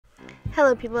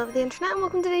Hello people of the internet, and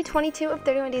welcome to day 22 of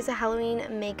 31 Days of Halloween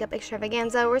Makeup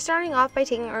Extravaganza. We're starting off by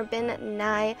taking our Ben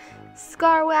Nye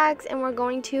Scar Wax and we're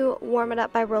going to warm it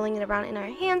up by rolling it around in our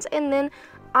hands, and then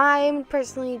I'm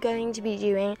personally going to be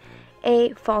doing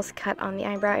a false cut on the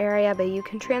eyebrow area, but you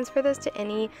can transfer this to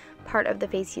any part of the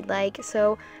face you'd like.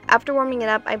 So after warming it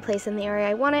up, I place in the area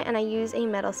I want it, and I use a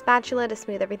metal spatula to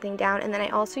smooth everything down, and then I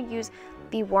also use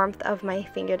the warmth of my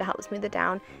finger to help smooth it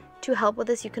down. To help with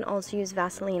this, you can also use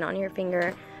Vaseline on your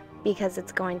finger because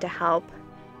it's going to help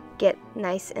get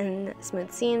nice and smooth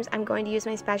seams. I'm going to use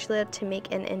my spatula to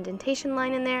make an indentation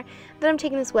line in there. Then I'm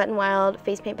taking this Wet n Wild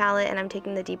face paint palette and I'm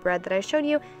taking the deep red that I showed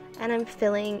you, and I'm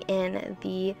filling in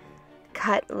the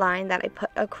cut line that I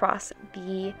put across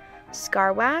the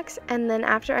scar wax. And then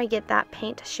after I get that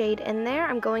paint shade in there,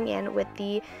 I'm going in with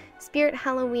the Spirit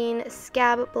Halloween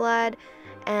Scab Blood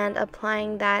and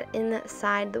applying that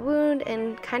inside the wound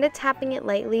and kind of tapping it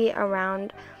lightly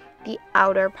around the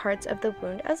outer parts of the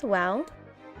wound as well.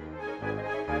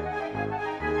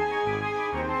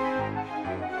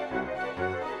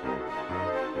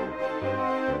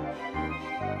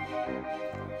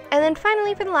 And then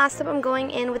finally, for the last step, I'm going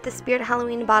in with the Spirit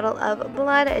Halloween bottle of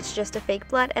blood. It's just a fake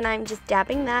blood, and I'm just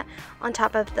dabbing that on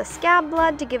top of the scab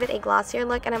blood to give it a glossier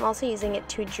look, and I'm also using it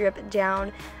to drip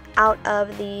down out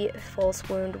of the false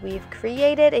wound we've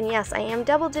created. And yes, I am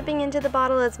double dipping into the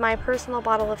bottle. It's my personal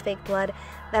bottle of fake blood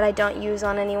that I don't use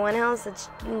on anyone else. It's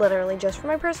literally just for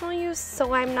my personal use,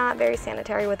 so I'm not very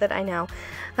sanitary with it, I know.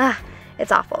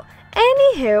 It's awful.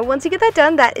 Anywho, once you get that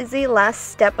done, that is the last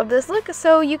step of this look.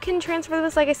 So you can transfer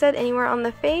this, like I said, anywhere on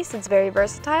the face. It's very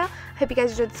versatile. I hope you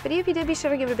guys enjoyed this video. If you did, be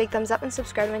sure to give it a big thumbs up and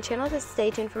subscribe to my channel to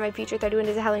stay tuned for my future 31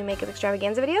 Days of Halloween Makeup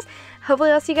Extravaganza videos.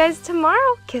 Hopefully I'll see you guys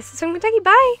tomorrow. Kisses from Kentucky.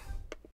 Bye!